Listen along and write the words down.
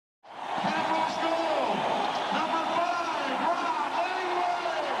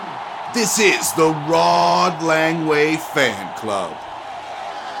This is the Rod Langway Fan Club.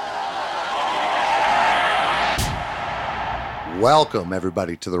 Welcome,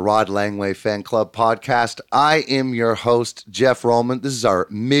 everybody, to the Rod Langway Fan Club podcast. I am your host, Jeff Roman. This is our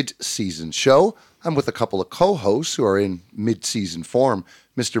mid-season show. I'm with a couple of co-hosts who are in mid-season form,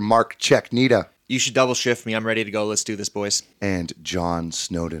 Mr. Mark Czeknita. You should double shift me. I'm ready to go. Let's do this, boys. And John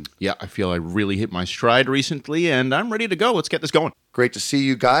Snowden. Yeah, I feel I really hit my stride recently, and I'm ready to go. Let's get this going. Great to see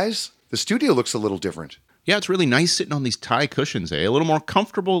you guys. The studio looks a little different. Yeah, it's really nice sitting on these tie cushions, eh? A little more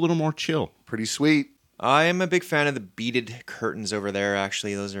comfortable, a little more chill. Pretty sweet. I am a big fan of the beaded curtains over there,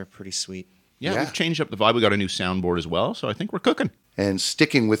 actually. Those are pretty sweet. Yeah, we've changed up the vibe. We got a new soundboard as well, so I think we're cooking. And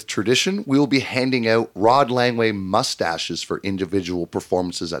sticking with tradition, we'll be handing out Rod Langway mustaches for individual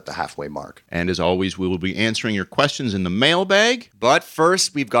performances at the halfway mark. And as always, we will be answering your questions in the mailbag. But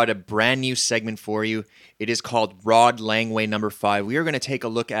first, we've got a brand new segment for you. It is called Rod Langway number 5. We are going to take a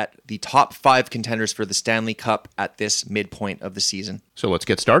look at the top 5 contenders for the Stanley Cup at this midpoint of the season. So let's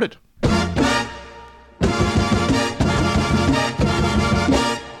get started.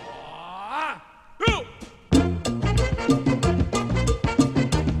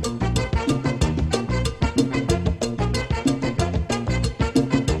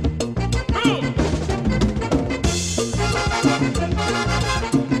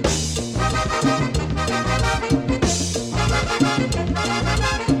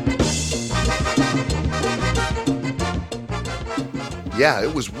 Yeah,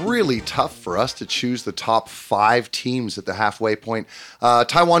 it was really tough for us to choose the top 5 teams at the halfway point.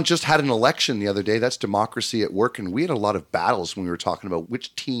 Taiwan just had an election the other day. That's democracy at work, and we had a lot of battles when we were talking about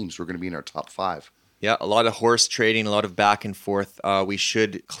which teams were going to be in our top 5. Yeah, a lot of horse trading, a lot of back and forth. We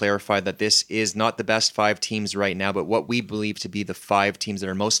should clarify that this is not the best 5 teams right now, but what we believe to be the 5 teams that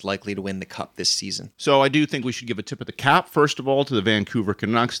are most likely to win the Cup this season. So I do think we should give a tip of the cap, first of all, to the Vancouver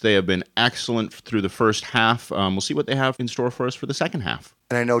Canucks. They have been excellent through the first half. We'll see what they have in store for us for the second half.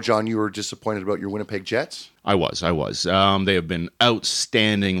 And I know, John, you were disappointed about your Winnipeg Jets. I was. They have been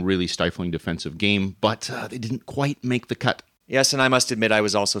outstanding, really stifling defensive game, but they didn't quite make the cut. Yes, and I must admit I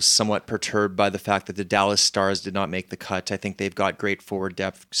was also somewhat perturbed by the fact that the Dallas Stars did not make the cut. I think they've got great forward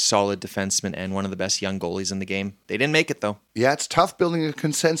depth, solid defensemen, and one of the best young goalies in the game. They didn't make it, though. Yeah, it's tough building a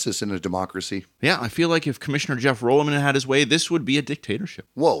consensus in a democracy. Yeah, I feel like if Commissioner Jeff Roloman had his way, this would be a dictatorship.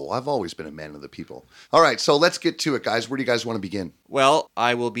 Whoa, I've always been a man of the people. All right, so let's get to it, guys. Where do you guys want to begin? Well,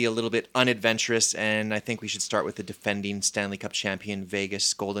 I will be a little bit unadventurous, and I think we should start with the defending Stanley Cup champion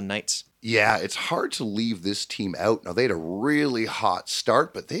Vegas Golden Knights. Yeah, it's hard to leave this team out. Now, they had a really hot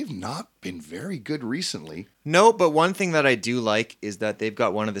start, but they've not been very good recently. No, but one thing that I do like is that they've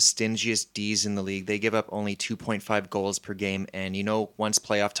got one of the stingiest Ds in the league. They give up only 2.5 goals per game, and once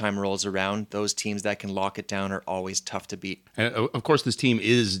playoff time rolls around, those teams that can lock it down are always tough to beat. And of course, this team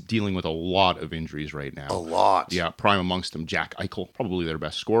is dealing with a lot of injuries right now. A lot. Yeah, prime amongst them, Jack Eichel, probably their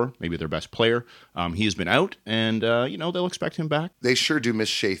best scorer, maybe their best player. He has been out, and, they'll expect him back. They sure do miss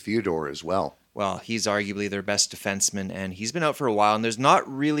Shea Theodore as well. Well, he's arguably their best defenseman, and he's been out for a while, and there's not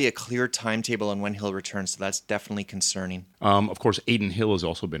really a clear timetable on when he'll return, so that's definitely concerning. Of course, Aiden Hill has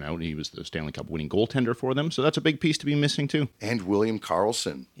also been out. He was the Stanley Cup winning goaltender for them, so that's a big piece to be missing, too. And William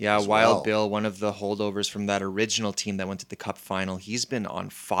Karlsson. Yeah, Wild Bill, one of the holdovers from that original team that went to the Cup final. He's been on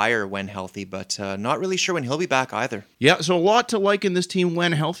fire when healthy, but not really sure when he'll be back either. Yeah, so a lot to like in this team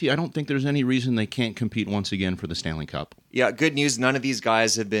when healthy. I don't think there's any reason they can't compete once again for the Stanley Cup. Yeah, good news. None of these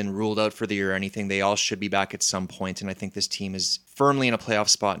guys have been ruled out for the year or anything. They all should be back at some point, and I think this team is firmly in a playoff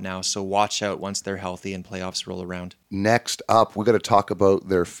spot now, so watch out once they're healthy and playoffs roll around. Next up, we're going to talk about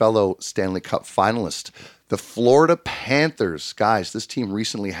their fellow Stanley Cup finalist, the Florida Panthers. Guys, this team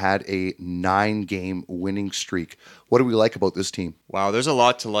recently had a 9-game winning streak. What do we like about this team? Wow, there's a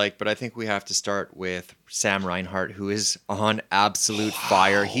lot to like, but I think we have to start with Sam Reinhart, who is on absolute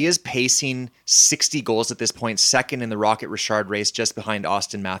fire. He is pacing 60 goals at this point, second in the Rocket Richard race, just behind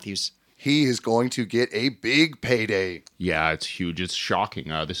Austin Matthews. He is going to get a big payday. Yeah, it's huge. It's shocking.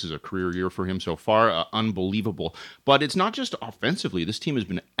 This is a career year for him so far. Unbelievable. But it's not just offensively. This team has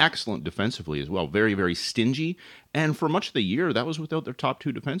been excellent defensively as well. Very, very stingy. And for much of the year, that was without their top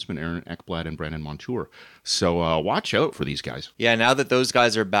 2 defensemen, Aaron Ekblad and Brandon Montour. So watch out for these guys. Yeah, now that those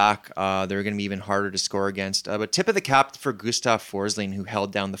guys are back, they're going to be even harder to score against. But tip of the cap for Gustav Forsling, who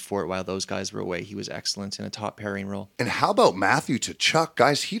held down the fort while those guys were away. He was excellent in a top pairing role. And how about Matthew Tkachuk?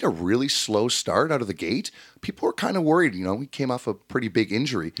 Guys, he had a really slow start out of the gate. People were kind of worried. He came off a pretty big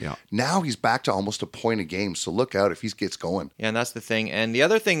injury. Yeah. Now he's back to almost a point a game. So look out if he gets going. Yeah, and that's the thing. And the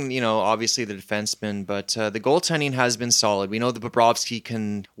other thing, obviously the defenseman, but the goaltending goaltending has been solid. We know that Bobrovsky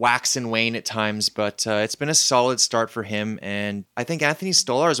can wax and wane at times, but it's been a solid start for him. And I think Anthony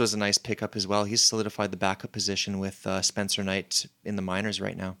Stolarz was a nice pickup as well. He's solidified the backup position with Spencer Knight in the minors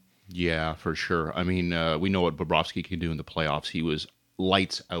right now. Yeah, for sure. I mean, we know what Bobrovsky can do in the playoffs. He was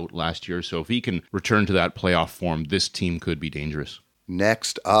lights out last year. So if he can return to that playoff form, this team could be dangerous.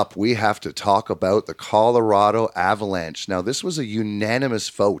 Next up, we have to talk about the Colorado Avalanche. Now, this was a unanimous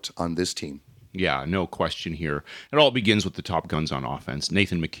vote on this team. Yeah, no question here. It all begins with the top guns on offense.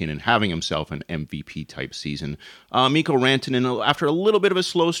 Nathan MacKinnon having himself an MVP-type season. Mikko Rantanen, after a little bit of a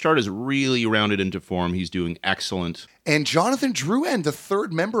slow start, is really rounded into form. He's doing excellent. And Jonathan Drouin, the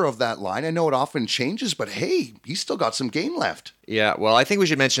third member of that line. I know it often changes, but hey, he's still got some game left. Yeah, well, I think we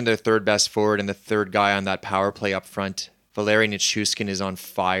should mention their third best forward and the third guy on that power play up front. Valeri Nichushkin is on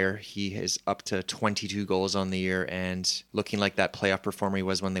fire. He is up to 22 goals on the year and looking like that playoff performer he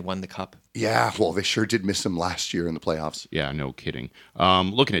was when they won the Cup. Yeah, well, they sure did miss him last year in the playoffs. Yeah, no kidding.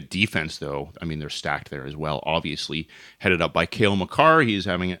 Looking at defense, though, I mean, they're stacked there as well. Obviously, headed up by Cale Makar. He's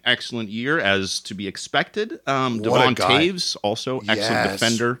having an excellent year, as to be expected. Devon Taves, also excellent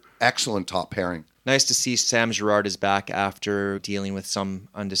defender. Excellent top pairing. Nice to see Sam Girard is back after dealing with some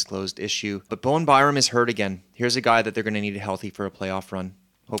undisclosed issue. But Bowen Byram is hurt again. Here's a guy that they're going to need healthy for a playoff run.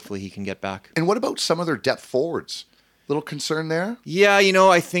 Hopefully he can get back. And what about some of their depth forwards? Little concern there? Yeah,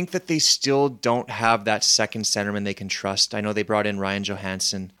 I think that they still don't have that second centerman they can trust. I know they brought in Ryan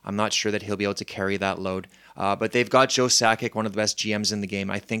Johansson. I'm not sure that he'll be able to carry that load. But they've got Joe Sakic, one of the best GMs in the game.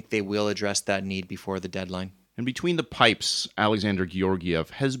 I think they will address that need before the deadline. And between the pipes, Alexander Georgiev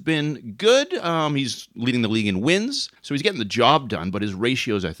has been good. He's leading the league in wins, so he's getting the job done, but his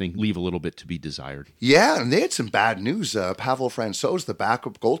ratios, I think, leave a little bit to be desired. Yeah, and they had some bad news. Pavel Francouz, the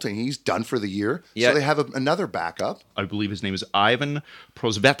backup goaltender, he's done for the year. Yeah. So they have another backup. I believe his name is Ivan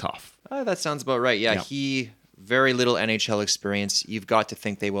Prosvetov. That sounds about right. Yeah, he... very little NHL experience. You've got to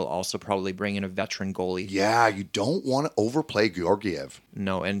think they will also probably bring in a veteran goalie. Yeah, you don't want to overplay Georgiev.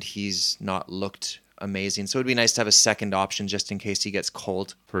 No, and he's not looked amazing. So it'd be nice to have a second option just in case he gets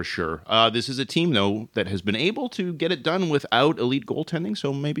cold. For sure. This is a team, though, that has been able to get it done without elite goaltending.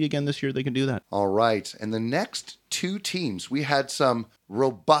 So maybe again this year they can do that. All right. And the next two teams, we had some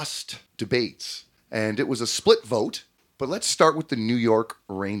robust debates. And it was a split vote. But let's start with the New York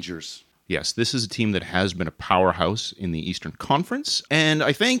Rangers. Yes, this is a team that has been a powerhouse in the Eastern Conference, and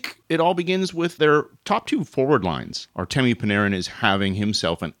I think it all begins with their top two forward lines. Artemi Panarin is having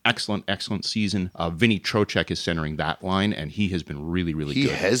himself an excellent season. Vinny Trocheck is centering that line, and he has been really good. He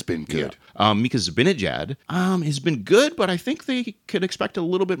has been good. Yeah. Mika Zibanejad has been good, but I think they could expect a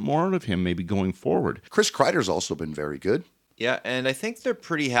little bit more out of him maybe going forward. Chris Kreider's also been very good. Yeah, and I think they're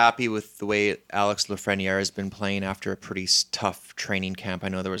pretty happy with the way Alex Lafreniere has been playing after a pretty tough training camp. I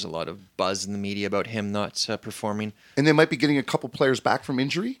know there was a lot of buzz in the media about him not performing. And they might be getting a couple players back from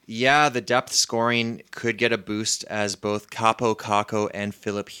injury? Yeah, the depth scoring could get a boost as both Capo Kakko and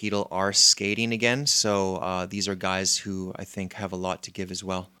Philip Hedl are skating again. So these are guys who I think have a lot to give as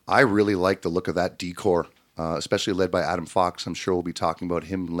well. I really like the look of that decor. Especially led by Adam Fox. I'm sure we'll be talking about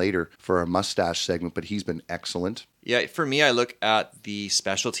him later for our mustache segment, but he's been excellent. Yeah, for me, I look at the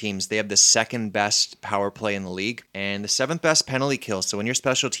special teams. They have the second best power play in the league and the seventh best penalty kill. So when your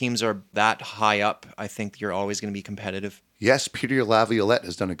special teams are that high up, I think you're always going to be competitive. Yes, Peter Laviolette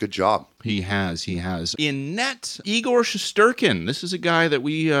has done a good job. He has. In net, Igor Shesterkin. This is a guy that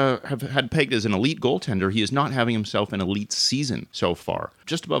we have had pegged as an elite goaltender. He is not having himself an elite season so far.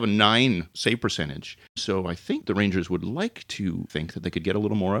 Just above a 9 save percentage. So I think the Rangers would like to think that they could get a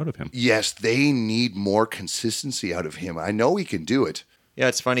little more out of him. Yes, they need more consistency out of him. I know he can do it. Yeah,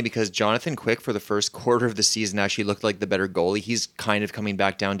 it's funny because Jonathan Quick for the first quarter of the season actually looked like the better goalie. He's kind of coming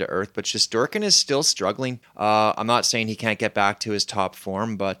back down to earth, but Shesterkin is still struggling. I'm not saying he can't get back to his top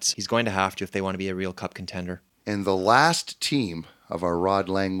form, but he's going to have to if they want to be a real cup contender. And the last team of our Rod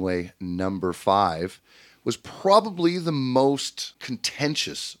Langway number 5 was probably the most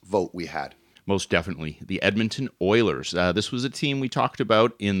contentious vote we had. Most definitely. The Edmonton Oilers. This was a team we talked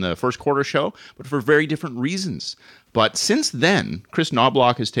about in the first quarter show, but for very different reasons. But since then, Chris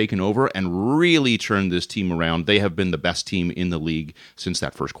Knobloch has taken over and really turned this team around. They have been the best team in the league since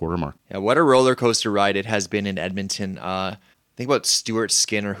that first quarter mark. Yeah, what a roller coaster ride it has been in Edmonton. Think about Stuart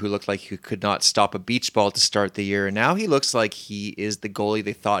Skinner, who looked like he could not stop a beach ball to start the year. And now he looks like he is the goalie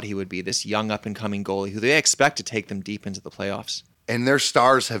they thought he would be, this young up-and-coming goalie who they expect to take them deep into the playoffs. And their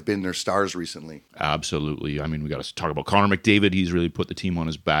stars have been their stars recently. Absolutely. I mean, we got to talk about Connor McDavid. He's really put the team on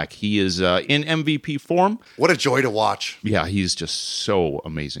his back. He is in MVP form. What a joy to watch. Yeah, he's just so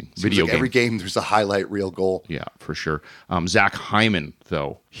amazing. Seems like every game there's a highlight reel goal. Yeah, for sure. Zach Hyman,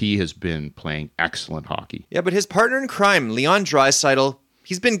 though, he has been playing excellent hockey. Yeah, but his partner in crime, Leon Draisaitl,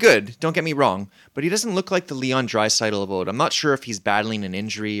 he's been good, don't get me wrong, but he doesn't look like the Leon Draisaitl of old. I'm not sure if he's battling an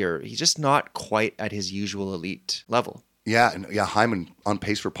injury or he's just not quite at his usual elite level. Yeah, and Hyman on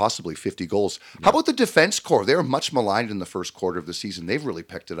pace for possibly 50 goals. Yeah. How about the defense core? They were much maligned in the first quarter of the season. They've really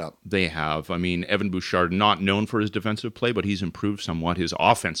picked it up. They have. I mean, Evan Bouchard, not known for his defensive play, but he's improved somewhat. His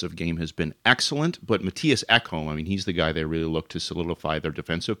offensive game has been excellent. But Matthias Ekholm, I mean, he's the guy they really look to solidify their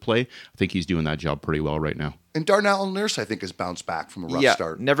defensive play. I think he's doing that job pretty well right now. And Darnell Nurse, I think, has bounced back from a rough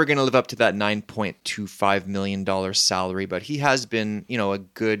start. Never going to live up to that $9.25 million salary, but he has been, a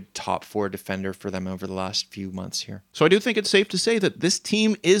good top 4 defender for them over the last few months here. So I do think it's safe to say that this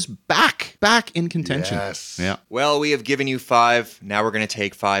team is back in contention. Yes. Yeah. Well, we have given you 5. Now we're going to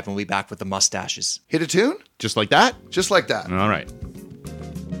take 5 and we'll be back with the mustaches. Hit a tune? Just like that? Just like that. All right.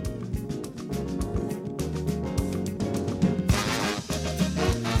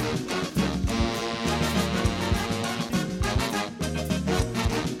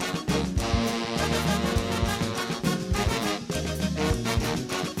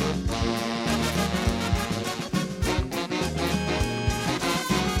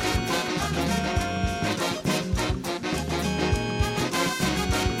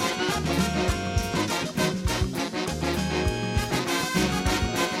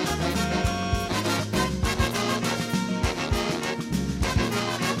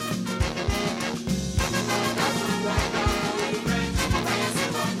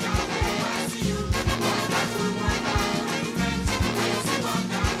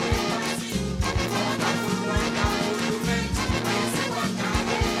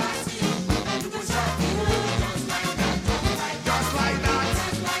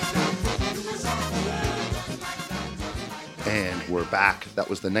 And we're back. That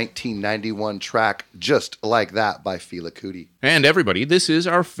was the 1991 track Just Like That by Fela Kuti. And everybody, this is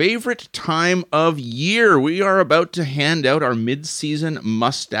our favorite time of year. We are about to hand out our Midseason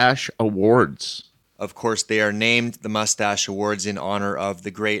Mustache Awards. Of course, they are named the Mustache Awards in honor of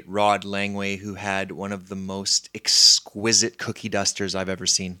the great Rod Langway, who had one of the most exquisite cookie dusters I've ever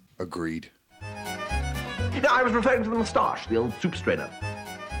seen. Agreed. No, I was referring to the moustache, the old soup strainer.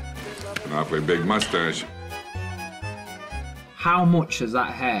 An awfully big mustache. How much has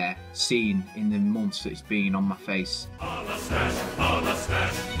that hair seen in the months that it's been on my face? A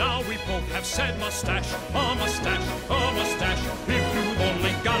mustache, now we both have said mustache. A mustache, if you've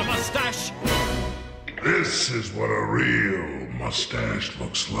only got a mustache. This is what a real mustache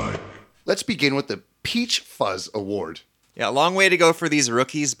looks like. Let's begin with the Peach Fuzz Award. Yeah, a long way to go for these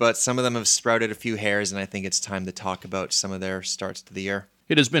rookies, but some of them have sprouted a few hairs, and I think it's time to talk about some of their starts to the year.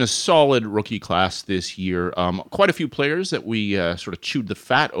 It has been a solid rookie class this year. Quite a few players that we sort of chewed the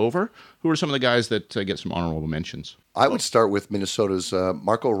fat over. Who are some of the guys that get some honorable mentions? I would start with Minnesota's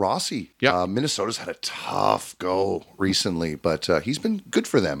Marco Rossi. Yeah. Minnesota's had a tough go recently, but he's been good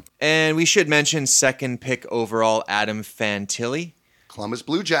for them. And we should mention second pick overall, Adam Fantilli. Columbus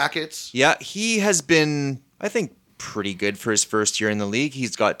Blue Jackets. Yeah, he has been, I think, pretty good for his first year in the league.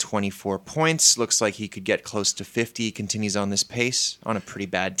 He's got 24 points. Looks like he could get close to 50. He continues on this pace on a pretty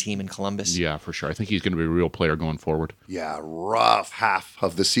bad team in Columbus. Yeah, for sure. I think he's going to be a real player going forward. Yeah, rough half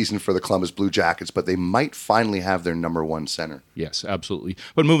of the season for the Columbus Blue Jackets, but they might finally have their number one center. Yes, absolutely.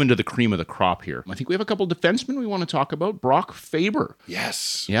 But moving to the cream of the crop here. I think we have a couple defensemen we want to talk about. Brock Faber.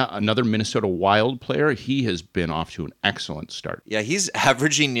 Yes. Yeah, another Minnesota Wild player. He has been off to an excellent start. Yeah, he's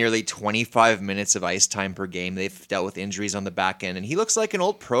averaging nearly 25 minutes of ice time per game. They've dealt with injuries on the back end, and he looks like an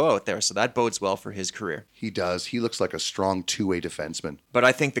old pro out there, so that bodes well for his career. He does. He looks like a strong two-way defenseman. But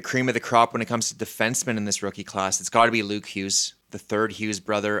I think the cream of the crop when it comes to defensemen in this rookie class, it's got to be Luke Hughes, the third Hughes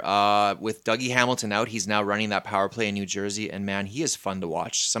brother. With Dougie Hamilton out, he's now running that power play in New Jersey, and man, he is fun to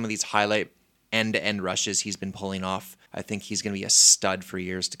watch. Some of these highlight end-to-end rushes he's been pulling off, I think he's going to be a stud for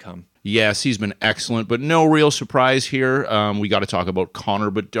years to come. Yes, he's been excellent, but no real surprise here. We got to talk about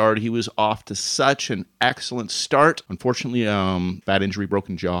Connor Bedard. He was off to such an excellent start. Unfortunately, bad injury,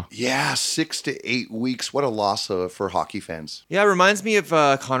 broken jaw. Yeah, 6 to 8 weeks. What a loss for hockey fans. Yeah, it reminds me of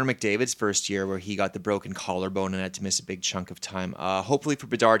Connor McDavid's first year where he got the broken collarbone and had to miss a big chunk of time. Hopefully for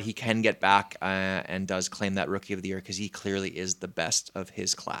Bedard, he can get back and does claim that Rookie of the Year because he clearly is the best of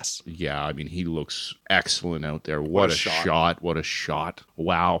his class. Yeah, I mean, he looks excellent out there. What a shot. What a shot.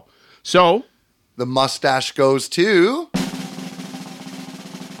 Wow. So, the mustache goes to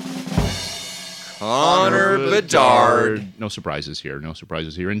Connor Bedard. No surprises here.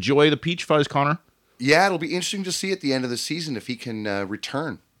 Enjoy the peach fuzz, Connor. Yeah, it'll be interesting to see at the end of the season if he can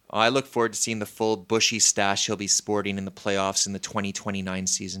return. I look forward to seeing the full bushy stash he'll be sporting in the playoffs in the 2029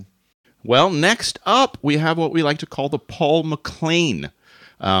 season. Well, next up, we have what we like to call the Paul McLean.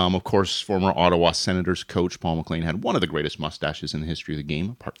 Of course, former Ottawa Senators coach Paul McLean had one of the greatest mustaches in the history of the game,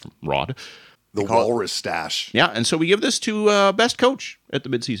 apart from Rod. The walrus stash. Yeah, and so we give this to best coach at the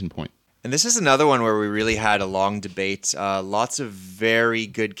midseason point. And this is another one where we really had a long debate. Lots of very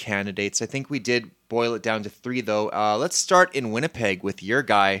good candidates. I think we did boil it down to 3, though. Let's start in Winnipeg with your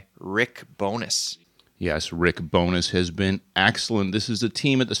guy, Rick Bowness. Yes, Rick Bowness has been excellent. This is a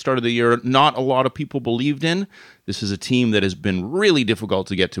team at the start of the year not a lot of people believed in. This is a team that has been really difficult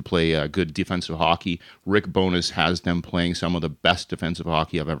to get to play good defensive hockey. Rick Bowness has them playing some of the best defensive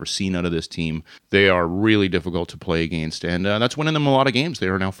hockey I've ever seen out of this team. They are really difficult to play against, and that's winning them a lot of games. They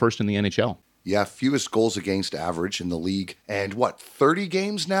are now first in the NHL. Yeah, fewest goals against average in the league. And 30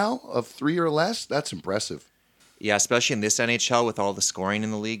 games now of 3 or less? That's impressive. Yeah, especially in this NHL with all the scoring in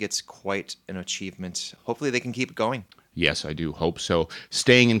the league, it's quite an achievement. Hopefully they can keep it going. Yes, I do hope so.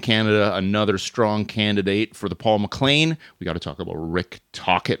 Staying in Canada, another strong candidate for the Paul McLean. We got to talk about Rick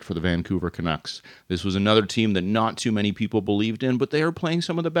Tocchet for the Vancouver Canucks. This was another team that not too many people believed in, but they are playing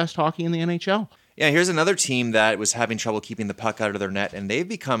some of the best hockey in the NHL. Yeah, here's another team that was having trouble keeping the puck out of their net, and they've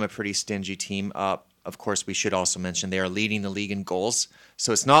become a pretty stingy team. Of course, we should also mention they are leading the league in goals.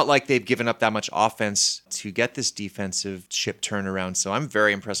 So it's not like they've given up that much offense to get this defensive ship turnaround. So I'm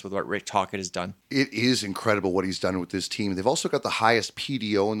very impressed with what Rick Tocchet has done. It is incredible what he's done with this team. They've also got the highest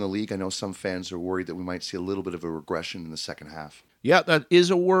PDO in the league. I know some fans are worried that we might see a little bit of a regression in the second half. Yeah, that is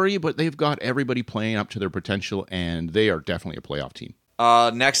a worry, but they've got everybody playing up to their potential, and they are definitely a playoff team.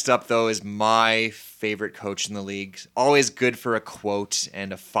 Next up, though, is my favorite coach in the league. Always good for a quote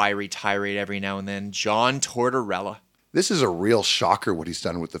and a fiery tirade every now and then. John Tortorella. This is a real shocker what he's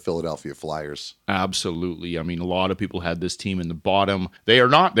done with the Philadelphia Flyers. Absolutely. I mean, a lot of people had this team in the bottom. They are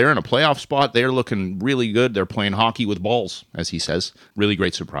not. They're in a playoff spot. They're looking really good. They're playing hockey with balls, as he says. Really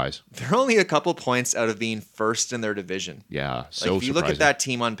great surprise. They're only a couple points out of being first in their division. Yeah, so if you look at that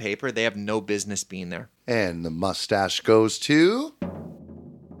team on paper, they have no business being there. And the mustache goes to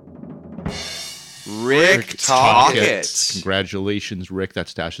Rick Tocchet. Congratulations, Rick. That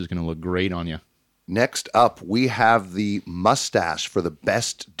stash is going to look great on you. Next up, we have the mustache for the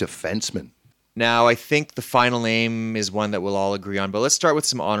best defenseman. Now, I think the final name is one that we'll all agree on, but let's start with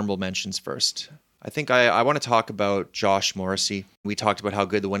some honorable mentions first. I think I want to talk about Josh Morrissey. We talked about how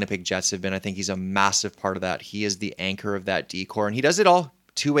good the Winnipeg Jets have been. I think he's a massive part of that. He is the anchor of that D-core, and he does it all.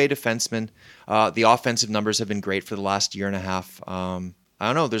 Two-way defenseman. The offensive numbers have been great for the last year and a half. I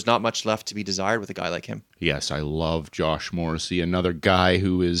don't know. There's not much left to be desired with a guy like him. Yes, I love Josh Morrissey, another guy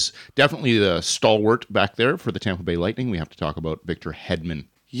who is definitely the stalwart back there for the Tampa Bay Lightning. We have to talk about Victor Hedman.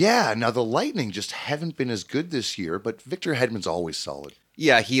 Yeah, now the Lightning just haven't been as good this year, but Victor Hedman's always solid.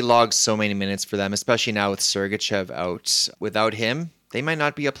 Yeah, he logs so many minutes for them, especially now with Sergachev out. Without him, they might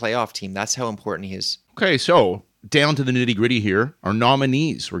not be a playoff team. That's how important he is. Okay, so down to the nitty-gritty here. Our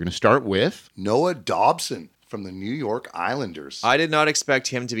nominees. We're going to start with Noah Dobson from the New York Islanders. I did not expect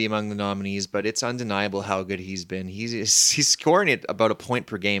him to be among the nominees, but it's undeniable how good he's been. He's scoring at about a point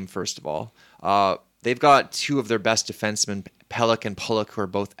per game, first of all. They've got two of their best defensemen, Pelech and Pulock, who are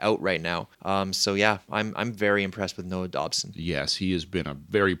both out right now. So yeah, I'm very impressed with Noah Dobson. Yes, he has been a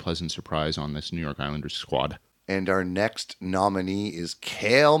very pleasant surprise on this New York Islanders squad. And our next nominee is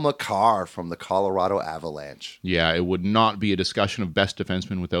Cale Makar from the Colorado Avalanche. Yeah, it would not be a discussion of best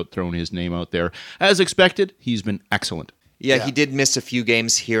defenseman without throwing his name out there. As expected, he's been excellent. Yeah, he did miss a few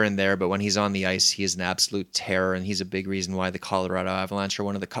games here and there, but when he's on the ice, he is an absolute terror, and he's a big reason why the Colorado Avalanche are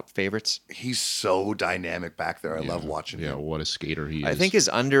one of the Cup favorites. He's so dynamic back there. I love watching him. Yeah, what a skater he is. I think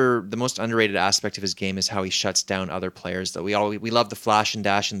the most underrated aspect of his game is how he shuts down other players. Though we love the flash and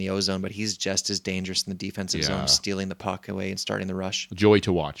dash in the O-zone, but he's just as dangerous in the defensive zone, stealing the puck away and starting the rush. Joy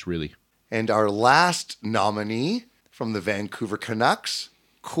to watch, really. And our last nominee from the Vancouver Canucks,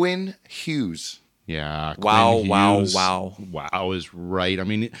 Quinn Hughes. Yeah. Wow is right. I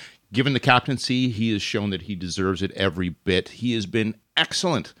mean, given the captaincy, he has shown that he deserves it every bit. He has been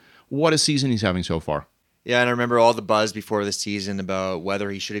excellent. What a season he's having so far. Yeah, and I remember all the buzz before the season about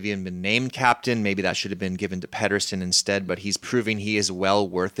whether he should have even been named captain. Maybe that should have been given to Pettersson instead, but he's proving he is well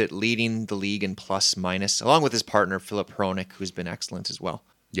worth it, leading the league in plus-minus, along with his partner, Philip Hronik, who's been excellent as well.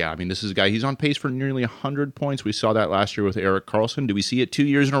 Yeah, I mean, this is a guy, he's on pace for nearly 100 points. We saw that last year with Erik Karlsson. Do we see it 2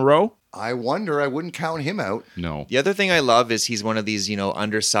 years in a row? I wonder. I wouldn't count him out. No. The other thing I love is he's one of these,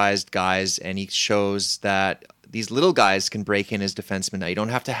 undersized guys, and he shows that these little guys can break in as defensemen now. You don't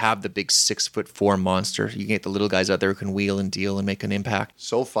have to have the big 6'4" monster. You can get the little guys out there who can wheel and deal and make an impact.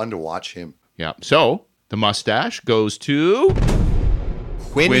 So fun to watch him. Yeah. So the mustache goes to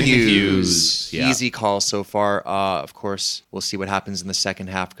Quinn Hughes. Hughes. Yeah. Easy call so far. Of course, we'll see what happens in the second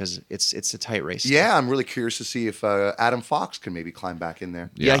half because it's a tight race. Yeah, I'm really curious to see if Adam Fox can maybe climb back in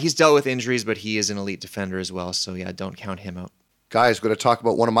there. Yeah, he's dealt with injuries, but he is an elite defender as well. So yeah, don't count him out. Guys, we're going to talk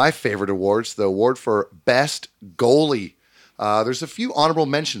about one of my favorite awards, the award for Best Goalie. There's a few honorable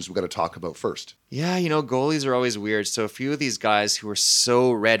mentions we've got to talk about first. Yeah, goalies are always weird. So a few of these guys who were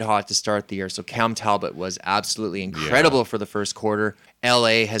so red hot to start the year. So Cam Talbot was absolutely incredible for the first quarter.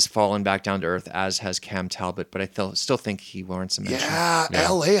 LA has fallen back down to earth, as has Cam Talbot, but I still think he warrants a mention. Yeah,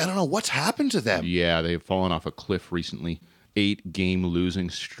 LA, I don't know what's happened to them. Yeah, they've fallen off a cliff recently. 8-game losing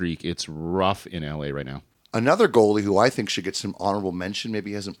streak. It's rough in LA right now. Another goalie who I think should get some honorable mention,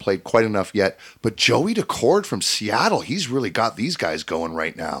 maybe he hasn't played quite enough yet, but Joey Decord from Seattle. He's really got these guys going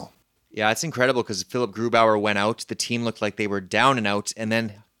right now. Yeah, it's incredible because Philip Grubauer went out. The team looked like they were down and out, and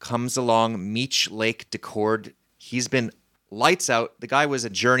then comes along Meech Lake Decord. He's been lights out. The guy was a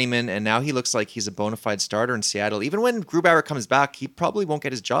journeyman, and now he looks like he's a bona fide starter in Seattle. Even when Grubauer comes back, he probably won't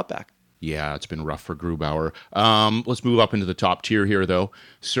get his job back. Yeah, it's been rough for Grubauer. Let's move up into the top tier here, though.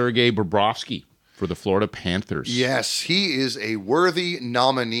 Sergei Bobrovsky for the Florida Panthers. Yes, he is a worthy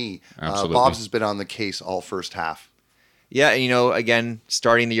nominee. Absolutely. Bob's has been on the case all first half. Yeah, again,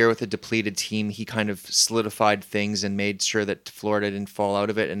 starting the year with a depleted team, he kind of solidified things and made sure that Florida didn't fall out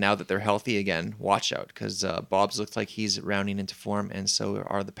of it. And now that they're healthy again, watch out because Bob's looks like he's rounding into form, and so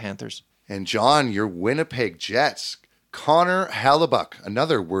are the Panthers. And John, your Winnipeg Jets, Connor Hellebuck,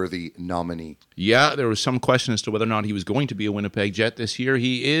 another worthy nominee. Yeah, there was some question as to whether or not he was going to be a Winnipeg Jet this year.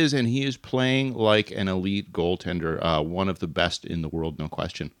 He is, and he is playing like an elite goaltender, one of the best in the world, no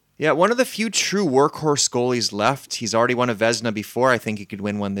question. Yeah, one of the few true workhorse goalies left. He's already won a Vezina before. I think he could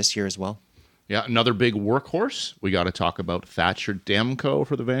win one this year as well. Yeah, another big workhorse. We got to talk about Thatcher Demko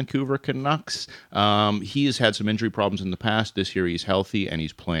for the Vancouver Canucks. He has had some injury problems in the past. This year he's healthy, and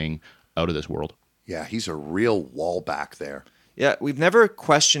he's playing out of this world. Yeah, he's a real wall back there. Yeah, we've never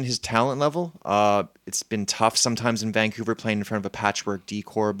questioned his talent level. It's been tough sometimes in Vancouver playing in front of a patchwork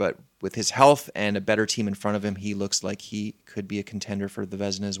decor, but with his health and a better team in front of him, he looks like he could be a contender for the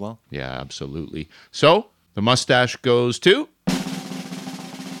Vezina as well. Yeah, absolutely. So, the mustache goes to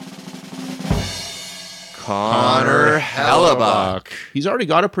Connor Hellebuck. He's already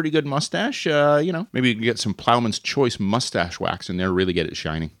got a pretty good mustache. Maybe you can get some Plowman's Choice mustache wax in there, really get it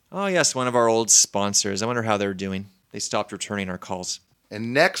shining. Oh, yes, one of our old sponsors. I wonder how they're doing. They stopped returning our calls.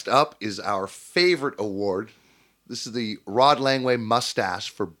 And next up is our favorite award. This is the Rod Langway Mustache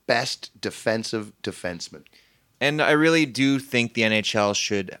for Best Defensive Defenseman. And I really do think the NHL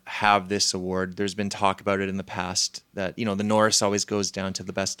should have this award. There's been talk about it in the past that, the Norris always goes down to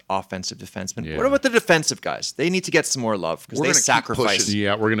the best offensive defenseman. Yeah. What about the defensive guys? They need to get some more love because they sacrifice.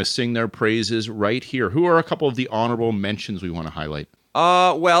 Yeah, we're going to sing their praises right here. Who are a couple of the honorable mentions we want to highlight?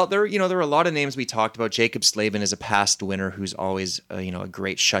 Well, there are a lot of names we talked about. Jacob Slavin is a past winner who's always, a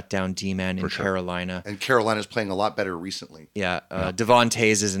great shutdown D-man in Carolina. And Carolina's playing a lot better recently. Yeah. Devon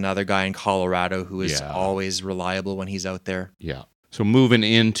Tays is another guy in Colorado who is always reliable when he's out there. Yeah. So moving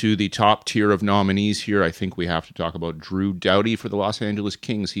into the top tier of nominees here, I think we have to talk about Drew Doughty for the Los Angeles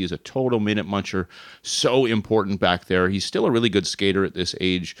Kings. He is a total minute muncher, so important back there. He's still a really good skater at this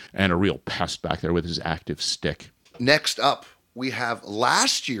age and a real pest back there with his active stick. Next up, we have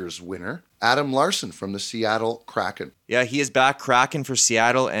last year's winner, Adam Larson from the Seattle Kraken. Yeah, he is back Kraken for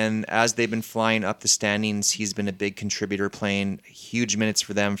Seattle, and as they've been flying up the standings, he's been a big contributor, playing huge minutes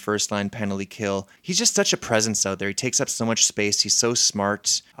for them, first-line penalty kill. He's just such a presence out there. He takes up so much space. He's so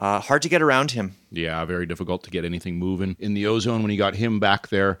smart. Hard to get around him. Yeah, very difficult to get anything moving in the ozone when you got him back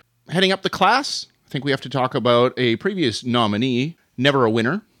there. Heading up the class, I think we have to talk about a previous nominee, never a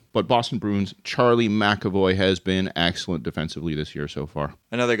winner, but Boston Bruins' Charlie McAvoy has been excellent defensively this year so far.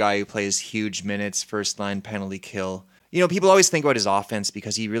 Another guy who plays huge minutes, first-line penalty kill. People always think about his offense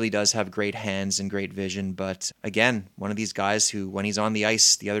because he really does have great hands and great vision. But again, one of these guys who, when he's on the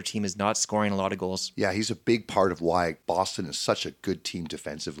ice, the other team is not scoring a lot of goals. Yeah, he's a big part of why Boston is such a good team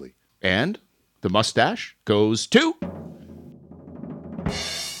defensively. And the mustache goes to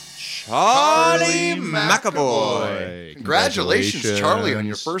Charlie McAvoy. Congratulations, Charlie, on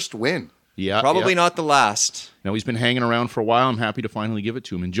your first win. Yeah, Probably not the last. No, he's been hanging around for a while. I'm happy to finally give it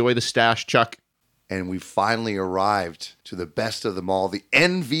to him. Enjoy the stash, Chuck. And we finally arrived to the best of them all, the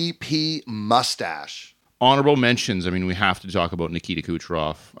MVP mustache. Honorable mentions. We have to talk about Nikita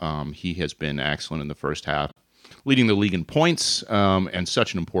Kucherov. He has been excellent in the first half, leading the league in points, and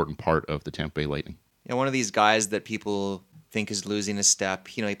such an important part of the Tampa Bay Lightning. Yeah, one of these guys that people think is losing a step.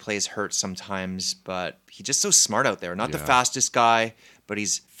 He plays hurt sometimes, but he's just so smart out there. Not the fastest guy, but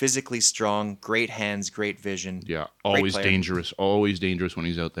he's physically strong, great hands, great vision. Yeah, always dangerous when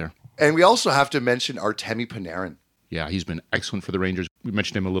he's out there. And we also have to mention Artemi Panarin. Yeah, he's been excellent for the Rangers. We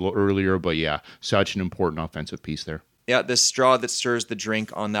mentioned him a little earlier, but yeah, such an important offensive piece there. Yeah, the straw that stirs the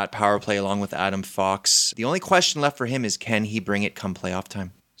drink on that power play along with Adam Fox. The only question left for him is, can he bring it come playoff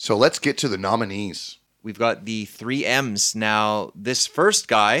time? So let's get to the nominees. We've got the 3 M's. Now, this first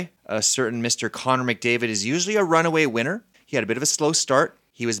guy, a certain Mr. Connor McDavid, is usually a runaway winner. He had a bit of a slow start.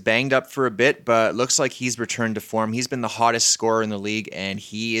 He was banged up for a bit, but looks like he's returned to form. He's been the hottest scorer in the league, and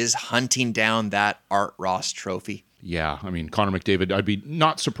he is hunting down that Art Ross trophy. Yeah, I mean, Connor McDavid, I'd be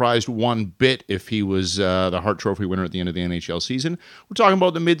not surprised one bit if he was the Hart Trophy winner at the end of the NHL season. We're talking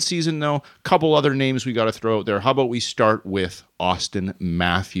about the midseason, though. Couple other names we got to throw out there. How about we start with Austin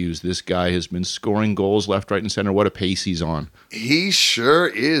Matthews? This guy has been scoring goals left, right, and center. What a pace he's on. He sure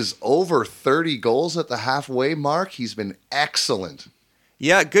is. Over 30 goals at the halfway mark. He's been excellent.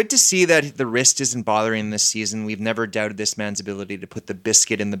 Yeah, good to see that the wrist isn't bothering him this season. We've never doubted this man's ability to put the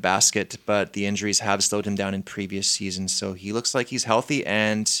biscuit in the basket, but the injuries have slowed him down in previous seasons. So he looks like he's healthy,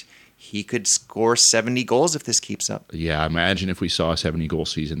 and he could score 70 goals if this keeps up. Yeah, imagine if we saw a 70-goal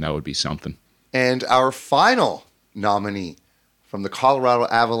season. That would be something. And our final nominee from the Colorado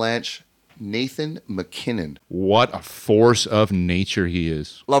Avalanche, Nathan MacKinnon. What a force of nature he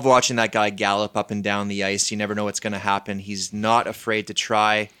is. Love watching that guy gallop up and down the ice. You never know what's going to happen. He's not afraid to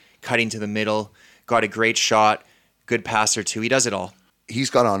try, cutting to the middle, got a great shot, good passer too. He does it all.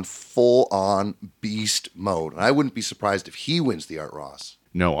 He's got on full-on beast mode. And I wouldn't be surprised if he wins the Art Ross.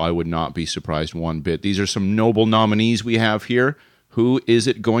 No, I would not be surprised one bit. These are some noble nominees we have here. Who is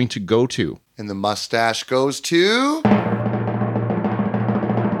it going to go to? And the mustache goes to...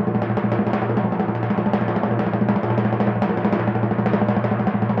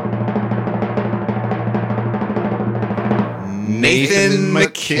 Nathan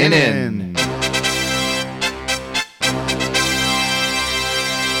MacKinnon.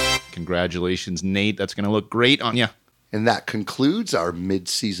 Congratulations, Nate. That's going to look great on you. And that concludes our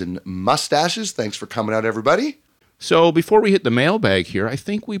mid-season mustaches. Thanks for coming out, everybody. So before we hit the mailbag here, I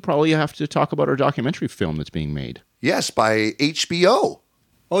think we probably have to talk about our documentary film that's being made. Yes, by HBO.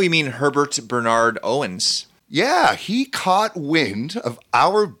 Oh, you mean Herbert Bernard Owens? Yeah, he caught wind of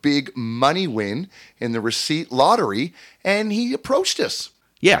our big money win in the receipt lottery, and he approached us.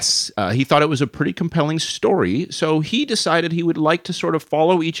 Yes, he thought it was a pretty compelling story, so he decided he would like to sort of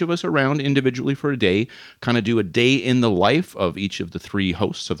follow each of us around individually for a day, kind of do a day in the life of each of the 3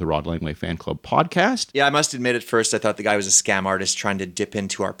 hosts of the Rod Langway Fan Club podcast. Yeah, I must admit at first I thought the guy was a scam artist trying to dip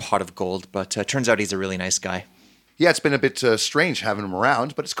into our pot of gold, but turns out he's a really nice guy. Yeah, it's been a bit strange having him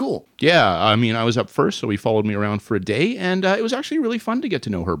around, but it's cool. Yeah, I mean, I was up first, so he followed me around for a day, and it was actually really fun to get to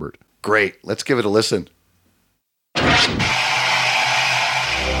know Herbert. Great. Let's give it a listen.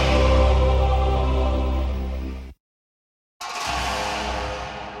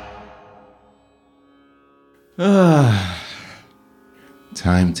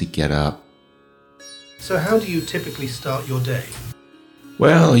 Time to get up. So how do you typically start your day?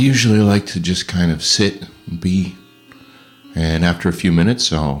 Well, I usually like to just kind of sit and be. And after a few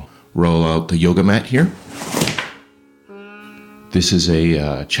minutes, I'll roll out the yoga mat here. This is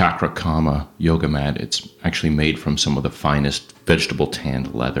a Chakra Kama yoga mat. It's actually made from some of the finest vegetable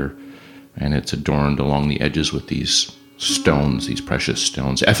tanned leather. And it's adorned along the edges with these stones, these precious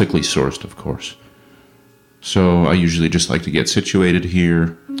stones, ethically sourced, of course. So I usually just like to get situated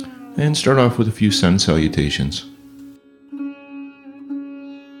here and start off with a few sun salutations.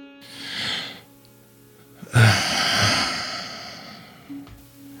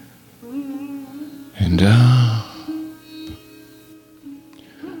 And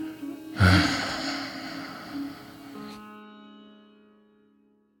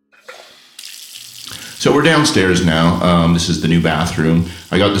so we're downstairs now. This is the new bathroom.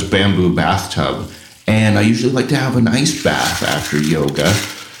 I got this bamboo bathtub, and I usually like to have an ice bath after yoga.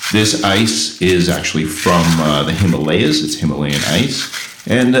 This ice is actually from the Himalayas. It's Himalayan ice.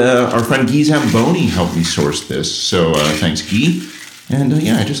 And our friend Guy Zamboni helped me source this. So thanks, Guy. And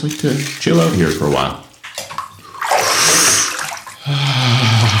yeah, I just like to chill out here for a while.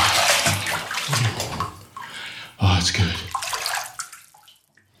 Oh, it's good.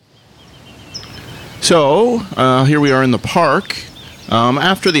 So here we are in the park.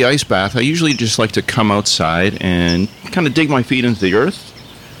 After the ice bath, I usually just like to come outside and kind of dig my feet into the earth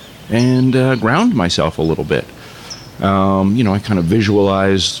and ground myself a little bit. I kind of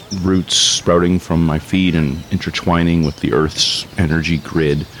visualize roots sprouting from my feet and intertwining with the earth's energy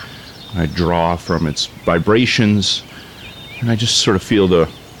grid. I draw from its vibrations, and I just sort of feel the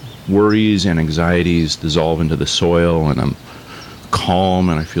worries and anxieties dissolve into the soil, and I'm calm,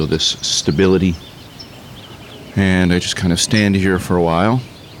 and I feel this stability. And I just kind of stand here for a while,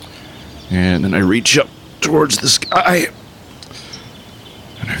 and then I reach up towards the sky,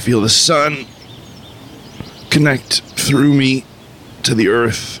 and I feel the sun connect through me to the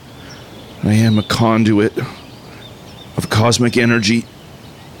earth. I am a conduit of cosmic energy.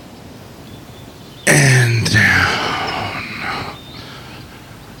 And down.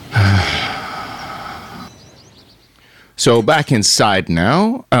 So back inside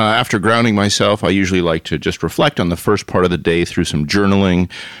now. After grounding myself, I usually like to just reflect on the first part of the day through some journaling,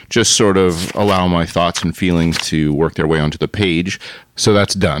 just sort of allow my thoughts and feelings to work their way onto the page. So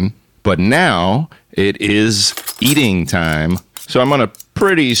that's done. But now it is eating time. So I'm on a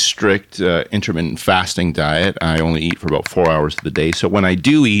pretty strict intermittent fasting diet. I only eat for about 4 hours of the day. So when I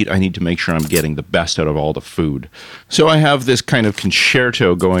do eat, I need to make sure I'm getting the best out of all the food. So I have this kind of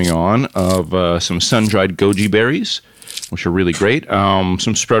concerto going on of some sun-dried goji berries, which are really great,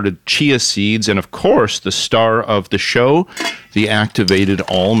 some sprouted chia seeds, and of course, the star of the show, the activated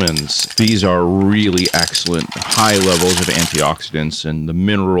almonds. These are really excellent, high levels of antioxidants, and the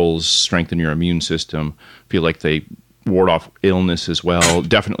minerals strengthen your immune system. Feel like they ward off illness as well,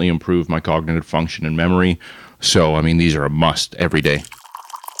 definitely improve my cognitive function and memory. So, I mean, these are a must every day.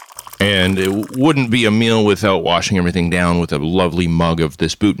 And it wouldn't be a meal without washing everything down with a lovely mug of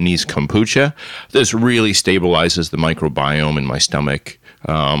this Bhutanese kombucha. This really stabilizes the microbiome in my stomach.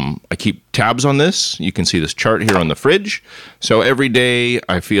 I keep tabs on this. You can see this chart here on the fridge. So every day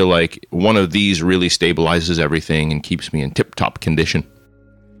I feel like one of these really stabilizes everything and keeps me in tip-top condition.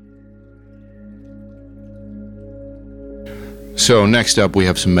 So next up, we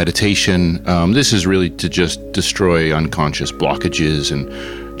have some meditation. This is really to just destroy unconscious blockages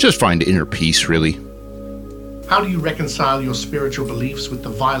and just find inner peace, really. How do you reconcile your spiritual beliefs with the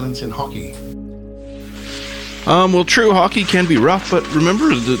violence in hockey? Well, true, hockey can be rough, but remember,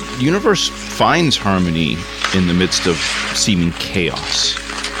 the universe finds harmony in the midst of seeming chaos.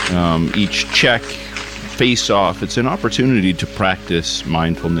 Each check, face-off, it's an opportunity to practice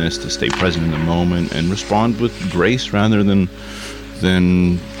mindfulness, to stay present in the moment, and respond with grace rather than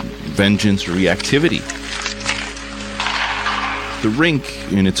vengeance or reactivity. The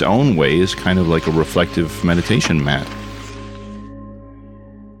rink, in its own way, is kind of like a reflective meditation mat.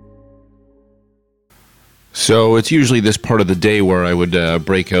 So it's usually this part of the day where I would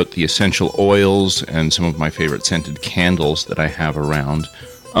break out the essential oils and some of my favorite scented candles that I have around.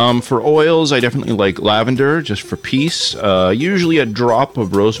 For oils, I definitely like lavender, just for peace. Usually a drop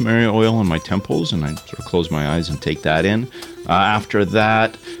of rosemary oil on my temples, and I sort of close my eyes and take that in. After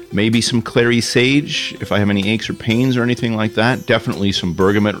that, maybe some clary sage, if I have any aches or pains or anything like that. Definitely some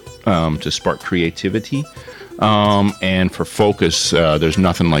bergamot to spark creativity. And for focus, there's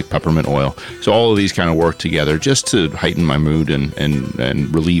nothing like peppermint oil. So all of these kind of work together just to heighten my mood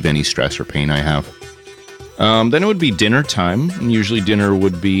and relieve any stress or pain I have. Then it would be dinner time. And usually dinner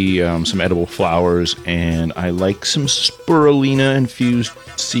would be some edible flowers, and I like some spirulina infused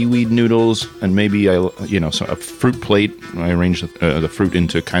seaweed noodles, and maybe a fruit plate. I arrange the fruit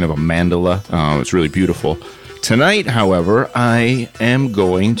into kind of a mandala. It's really beautiful. Tonight, however, I am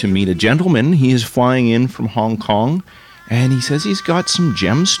going to meet a gentleman. He is flying in from Hong Kong, and he says he's got some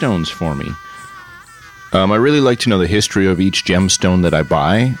gemstones for me. I really like to know the history of each gemstone that I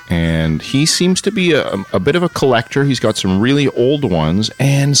buy, and he seems to be a bit of a collector. He's got some really old ones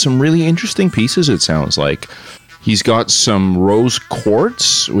and some really interesting pieces, it sounds like. He's got some rose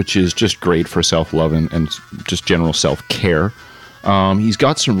quartz, which is just great for self-love and just general self-care. He's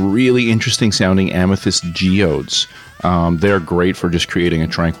got some really interesting sounding amethyst geodes. They're great for just creating a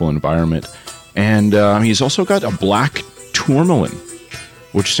tranquil environment. And he's also got a black tourmaline,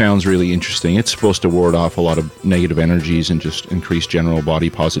 which sounds really interesting. It's supposed to ward off a lot of negative energies and just increase general body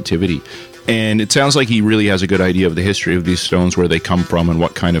positivity. And it sounds like he really has a good idea of the history of these stones, where they come from and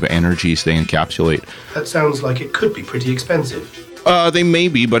what kind of energies they encapsulate. That sounds like it could be pretty expensive. They may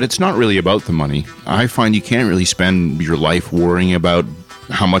be, but it's not really about the money. I find you can't really spend your life worrying about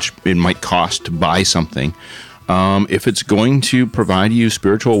how much it might cost to buy something. If it's going to provide you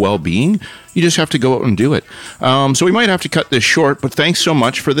spiritual well-being, you just have to go out and do it. So we might have to cut this short, but thanks so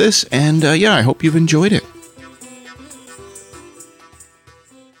much for this, and I hope you've enjoyed it.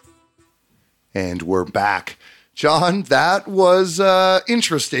 And we're back. John, that was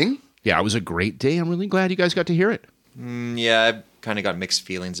interesting. Yeah, it was a great day. I'm really glad you guys got to hear it. Yeah, I've kind of got mixed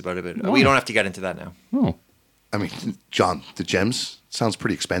feelings about it, but we don't have to get into that now. Oh. I mean, John, the gems sounds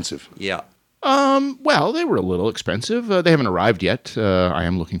pretty expensive. Yeah. Well, they were a little expensive. They haven't arrived yet. I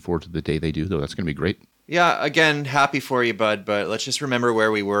am looking forward to the day they do, though. That's going to be great. Yeah, again, happy for you, bud, but let's just remember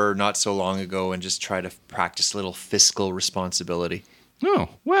where we were not so long ago and just try to practice a little fiscal responsibility. Oh,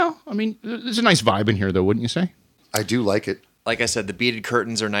 well, I mean, there's a nice vibe in here, though, wouldn't you say? I do like it. Like I said, the beaded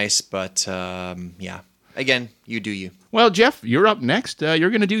curtains are nice, but yeah. Again, you do you. Well, Jeff, you're up next. You're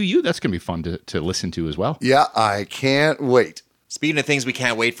going to do you. That's going to be fun to listen to as well. Yeah, I can't wait. Speaking of things we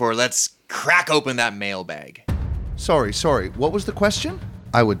can't wait for, let's crack open that mailbag. Sorry. What was the question?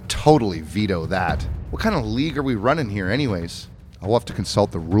 I would totally veto that. What kind of league are we running here anyways? I'll have to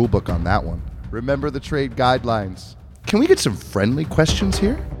consult the rule book on that one. Remember the trade guidelines. Can we get some friendly questions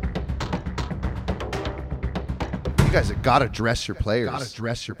here? You guys have got to dress your players.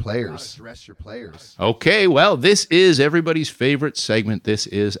 Okay, well, this is everybody's favorite segment. This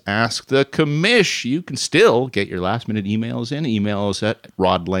is Ask the Commish. You can still get your last-minute emails in. Email us at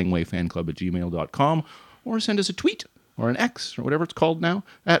rodlangwayfanclub@gmail.com or send us a tweet or an X or whatever it's called now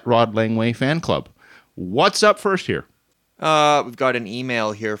at rodlangwayfanclub. What's up first here? We've got an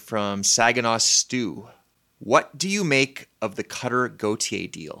email here from Saginaw Stu. What do you make of the Cutter Gauthier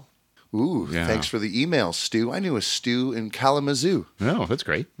deal? Ooh, yeah. Thanks for the email, Stu. I knew a Stu in Kalamazoo. Oh, that's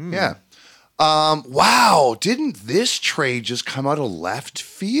great. Yeah. Wow, didn't this trade just come out of left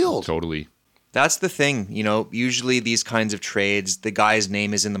field? Totally. That's the thing. You know, usually these kinds of trades, the guy's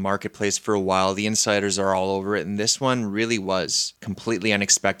name is in the marketplace for a while. The insiders are all over it. And this one really was completely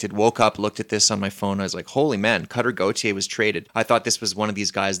unexpected. Woke up, looked at this on my phone. I was like, holy man, Cutter Gauthier was traded. I thought this was one of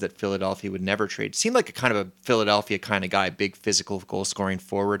these guys that Philadelphia would never trade. Seemed like a kind of a Philadelphia kind of guy, big physical goal scoring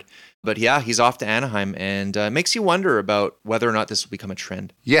forward. But yeah, he's off to Anaheim, and it makes you wonder about whether or not this will become a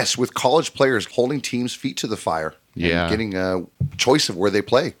trend. Yes, with college players holding teams' feet to the fire. Yeah. And getting a choice of where they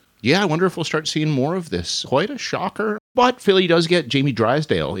play. Yeah, I wonder if we'll start seeing more of this. Quite a shocker. But Philly does get Jamie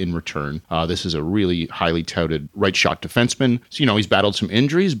Drysdale in return. This is a really highly touted right shot defenseman. So, he's battled some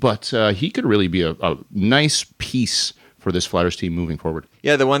injuries, but he could really be a nice piece for this Flyers team moving forward.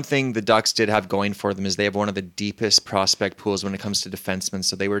 Yeah, the one thing the Ducks did have going for them is they have one of the deepest prospect pools when it comes to defensemen,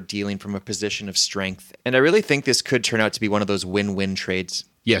 so they were dealing from a position of strength. And I really think this could turn out to be one of those win-win trades.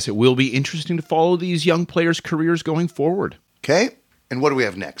 Yes, it will be interesting to follow these young players' careers going forward. Okay, and what do we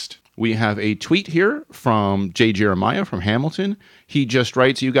have next? We have a tweet here from Jay Jeremiah from Hamilton. He just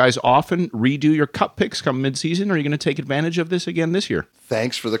writes, you guys often redo your cup picks come midseason. Are you going to take advantage of this again this year?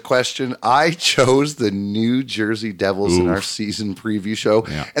 Thanks for the question. I chose the New Jersey Devils in our season preview show.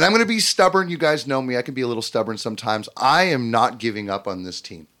 Yeah. And I'm going to be stubborn. You guys know me. I can be a little stubborn sometimes. I am not giving up on this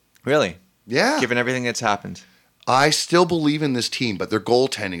team. Really? Yeah. Given everything that's happened. I still believe in this team, but their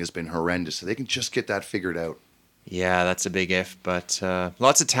goaltending has been horrendous. So they can just get that figured out. Yeah, that's a big if, but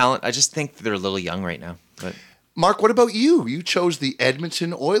lots of talent. I just think they're a little young right now. But Mark, what about you? You chose the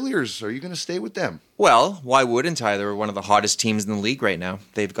Edmonton Oilers. Are you going to stay with them? Well, why wouldn't I? They're one of the hottest teams in the league right now.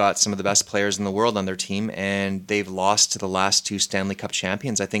 They've got some of the best players in the world on their team, and they've lost to the last two Stanley Cup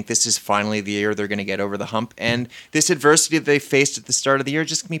champions. I think this is finally the year they're going to get over the hump, and this adversity that they faced at the start of the year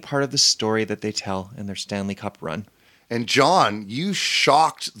just going to be part of the story that they tell in their Stanley Cup run. And John, you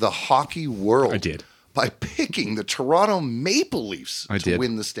shocked the hockey world. I did. By picking the Toronto Maple Leafs to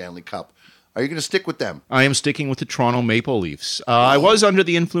win the Stanley Cup. Are you going to stick with them? I am sticking with the Toronto Maple Leafs. I was under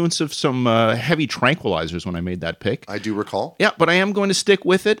the influence of some heavy tranquilizers when I made that pick. I do recall. Yeah, but I am going to stick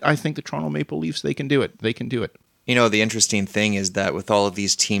with it. I think the Toronto Maple Leafs, they can do it. They can do it. You know, the interesting thing is that with all of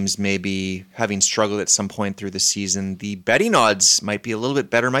these teams maybe having struggled at some point through the season, the betting odds might be a little bit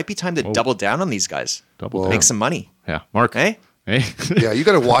better. Might be time to double down on these guys. Double down. Make some money. Yeah, Mark. Hey? Hey. Yeah, you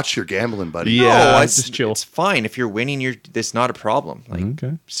got to watch your gambling, buddy. Yeah, no, just chill. It's fine. If you're winning, it's not a problem. Like,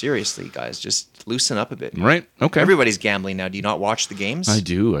 okay. Seriously, guys, just loosen up a bit. Right, okay. Everybody's gambling now. Do you not watch the games? I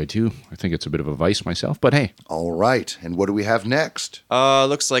do. I think it's a bit of a vice myself, but hey. All right, and what do we have next?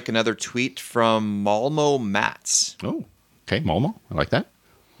 Looks like another tweet from Malmo Mats. Oh, okay, Malmo. I like that.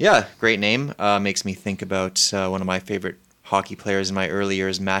 Yeah, great name. Makes me think about one of my favorite hockey players in my early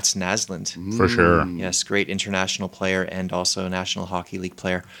years, Mats Naslund. For sure. Yes, great international player and also National Hockey League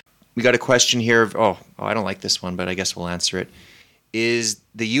player. We got a question here. I don't like this one, but I guess we'll answer it. Is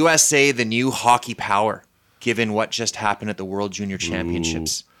the USA the new hockey power, given what just happened at the World Junior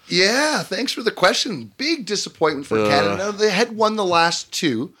Championships? Yeah, thanks for the question. Big disappointment for Canada. They had won the last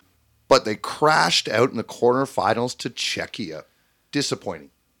two, but they crashed out in the quarterfinals to Czechia.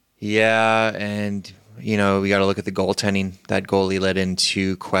 Disappointing. Yeah, and we got to look at the goaltending. That goalie led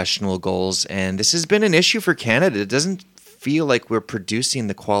into questionable goals, and this has been an issue for Canada. It doesn't feel like we're producing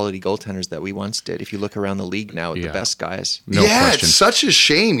the quality goaltenders that we once did. If you look around the league now at the best guys. No question. It's such a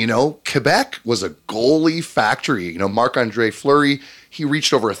shame. Quebec was a goalie factory. Marc-Andre Fleury, he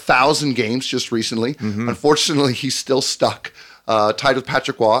reached over 1,000 games just recently. Unfortunately, he's still stuck. Tied with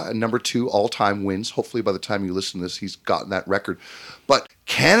Patrick Roy at number 2 all-time wins. Hopefully by the time you listen to this, he's gotten that record. But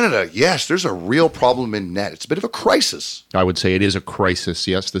Canada, yes, there's a real problem in net. It's a bit of a crisis. I would say it is a crisis.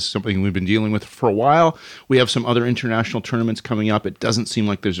 Yes, this is something we've been dealing with for a while. We have some other international tournaments coming up. It doesn't seem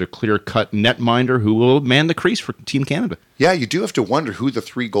like there's a clear-cut netminder who will man the crease for Team Canada. Yeah, you do have to wonder who the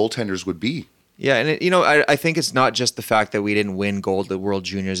 3 goaltenders would be. Yeah, and I think it's not just the fact that we didn't win gold at the World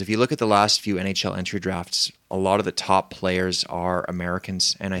Juniors. If you look at the last few NHL entry drafts, a lot of the top players are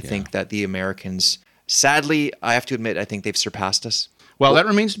Americans, and I think that the Americans, sadly, I have to admit, I think they've surpassed us. Well, that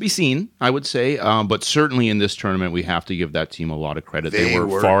remains to be seen, I would say. But certainly in this tournament, we have to give that team a lot of credit. They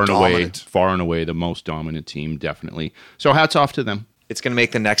were far and away the most dominant team, definitely. So hats off to them. It's going to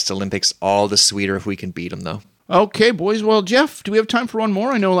make the next Olympics all the sweeter if we can beat them, though. Okay, boys. Well, Jeff, do we have time for one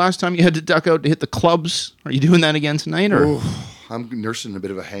more? I know last time you had to duck out to hit the clubs. Are you doing that again tonight? Or? Ooh, I'm nursing a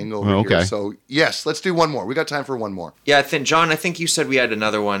bit of a hangover here. So, yes, let's do one more. We got time for one more. Yeah, John, I think you said we had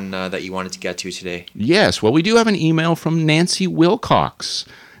another one that you wanted to get to today. Yes. Well, we do have an email from Nancy Wilcox.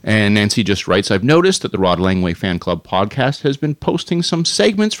 And Nancy just writes, I've noticed that the Rod Langway Fan Club podcast has been posting some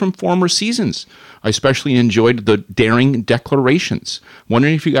segments from former seasons. I especially enjoyed the daring declarations.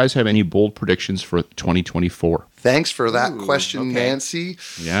 Wondering if you guys have any bold predictions for 2024. Thanks for that question, Nancy.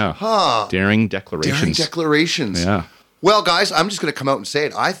 Yeah. Daring declarations. Yeah. Well, guys, I'm just going to come out and say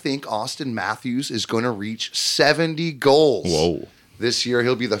it. I think Austin Matthews is going to reach 70 goals. Whoa. This year,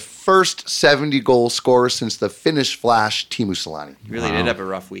 he'll be the first 70-goal scorer since the Finnish Flash, Teemu Selanne. He really did have a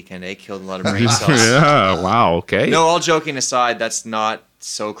rough weekend, eh? Killed a lot of brain cells. Yeah, wow, okay. No, all joking aside, that's not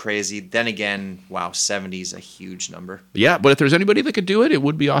so crazy. Then again, wow, 70 is a huge number. Yeah, but if there's anybody that could do it, it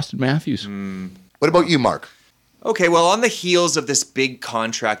would be Austin Matthews. What about you, Mark? Okay, well, on the heels of this big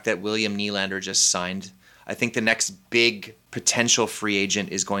contract that William Nylander just signed, I think the next big potential free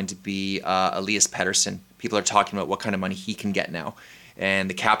agent is going to be Elias Pettersson. People are talking about what kind of money he can get now. And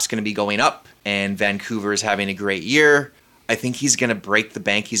the cap's going to be going up, and Vancouver is having a great year. I think he's going to break the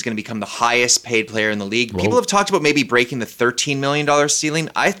bank. He's going to become the highest paid player in the league. Whoa. People have talked about maybe breaking the $13 million ceiling.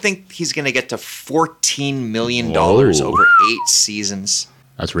 I think he's going to get to $14 million over 8 seasons.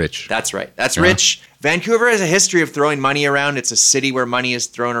 That's rich. That's right. That's rich. Vancouver has a history of throwing money around. It's a city where money is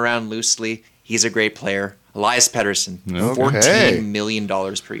thrown around loosely. He's a great player. Elias Pettersson, $14 million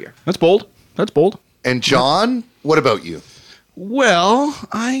per year. That's bold. And John, what about you? Well,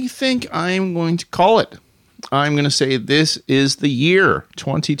 I think I'm going to call it. I'm going to say this is the year,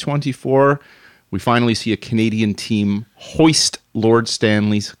 2024. We finally see a Canadian team hoist Lord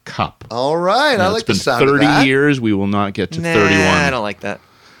Stanley's Cup. All right. I like the sound of that. It's been 30 years. We will not get to 31. I don't like that.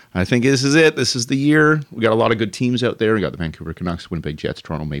 I think this is it. This is the year. We got a lot of good teams out there. We got the Vancouver Canucks, Winnipeg Jets,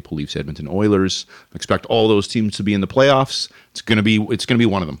 Toronto Maple Leafs, Edmonton Oilers. I expect all those teams to be in the playoffs. It's going to be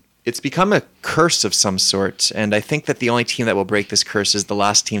one of them. It's become a curse of some sort, and I think that the only team that will break this curse is the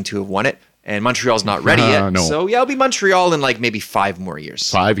last team to have won it, and Montreal's not ready yet. No. So, yeah, it'll be Montreal in like maybe 5 more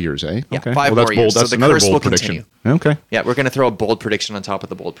years. 5 years, eh? Yeah, okay. 5 that's more bold. years. That's so the another curse bold will prediction. Continue. Okay. Yeah, we're going to throw a bold prediction on top of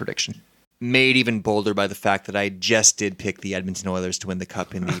the bold prediction. Made even bolder by the fact that I just did pick the Edmonton Oilers to win the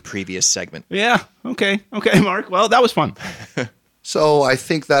Cup in the previous segment. Yeah, okay, Mark. Well, that was fun. So I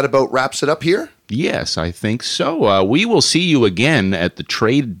think that about wraps it up here. Yes, I think so. We will see you again at the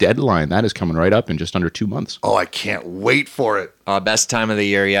trade deadline. That is coming right up in just under 2 months. Oh, I can't wait for it. Best time of the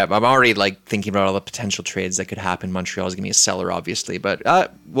year, yeah. I'm already thinking about all the potential trades that could happen. Montreal is going to be a seller, obviously. But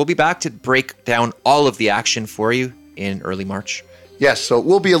we'll be back to break down all of the action for you in early March. Yes, so it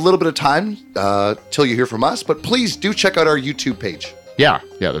will be a little bit of time till you hear from us. But please do check out our YouTube page. Yeah,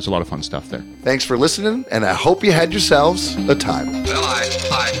 there's a lot of fun stuff there. Thanks for listening, and I hope you had yourselves a time. Well, I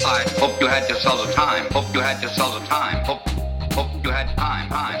hope you had yourselves a time. Hope you had yourselves a time. Hope you had time.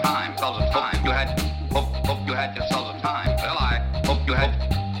 Yourselves a time. Hope you had yourselves a time. Well, I hope you had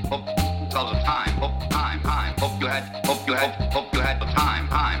yourselves a time. Hope you had the time.